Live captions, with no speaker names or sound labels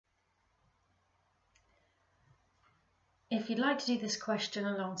If you'd like to do this question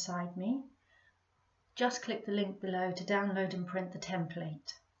alongside me, just click the link below to download and print the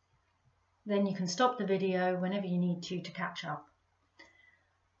template. Then you can stop the video whenever you need to catch up.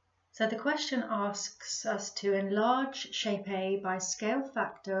 So the question asks us to enlarge shape A by scale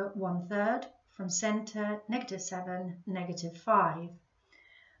factor 1/3 from centre -7, -5.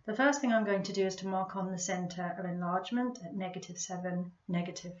 The first thing I'm going to do is to mark on the centre of enlargement at -7,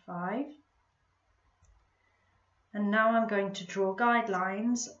 -5. And now I'm going to draw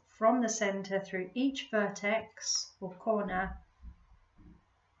guidelines from the centre through each vertex or corner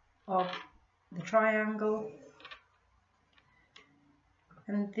of the triangle,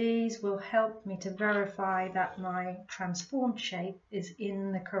 and these will help me to verify that my transformed shape is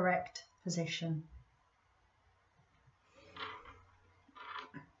in the correct position.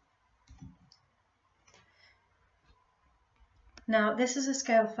 Now this is a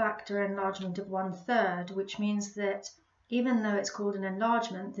scale factor enlargement of 1/3, which means that even though it's called an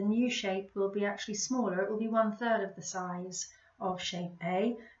enlargement, the new shape will be actually smaller. It will be 1/3 of the size of shape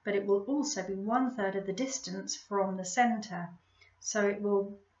A, but it will also be 1/3 of the distance from the centre. So it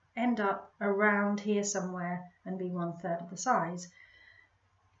will end up around here somewhere and be 1/3 of the size.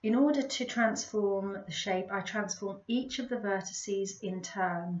 In order to transform the shape, I transform each of the vertices in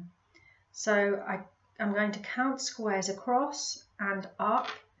turn. So I'm going to count squares across and up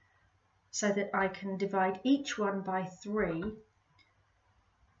so that I can divide each one by 3.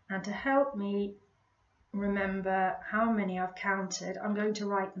 And to help me remember how many I've counted, I'm going to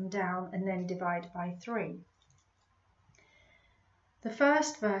write them down and then divide by 3. The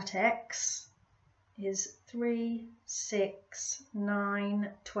first vertex is 3, 6,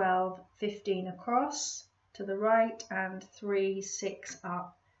 9, 12, 15 across to the right, and 3, 6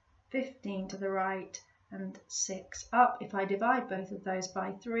 up, 15 to the right, and 6 up. If I divide both of those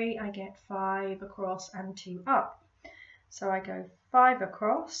by 3, I get 5 across and 2 up. So I go 5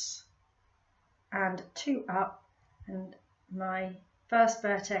 across and 2 up, and my first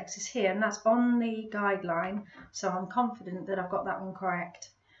vertex is here, and that's on the guideline, so I'm confident that I've got that one correct.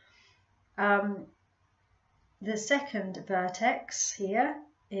 The second vertex here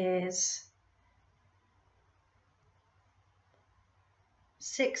is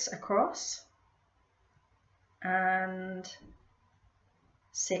 6 across and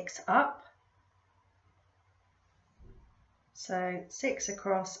 6 up. So 6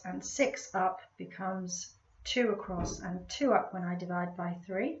 across and 6 up becomes 2 across and 2 up when I divide by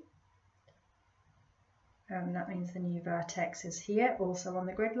 3. And that means the new vertex is here, also on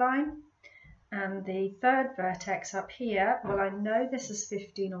the grid line. And the third vertex up here, well, I know this is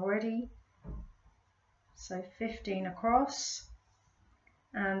 15 already. So 15 across.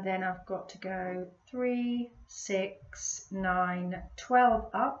 And then I've got to go 3, 6, 9, 12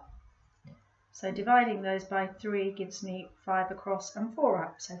 up. So dividing those by 3 gives me 5 across and 4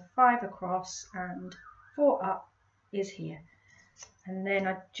 up. So 5 across and 4 up is here. And then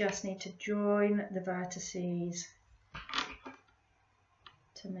I just need to join the vertices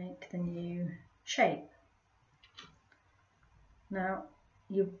to make the new shape. Now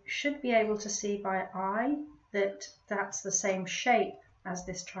you should be able to see by eye that that's the same shape as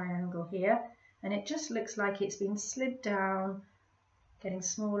this triangle here, and it just looks like it's been slid down, getting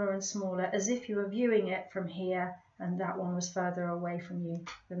smaller and smaller, as if you were viewing it from here and that one was further away from you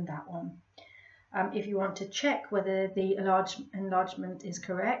than that one. If you want to check whether the enlargement is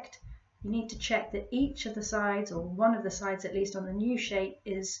correct, you need to check that each of the sides, or one of the sides at least on the new shape,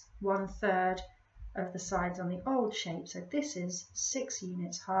 is 1/3 of the sides on the old shape. So this is 6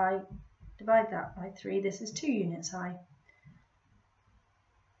 units high, divide that by 3, this is 2 units high.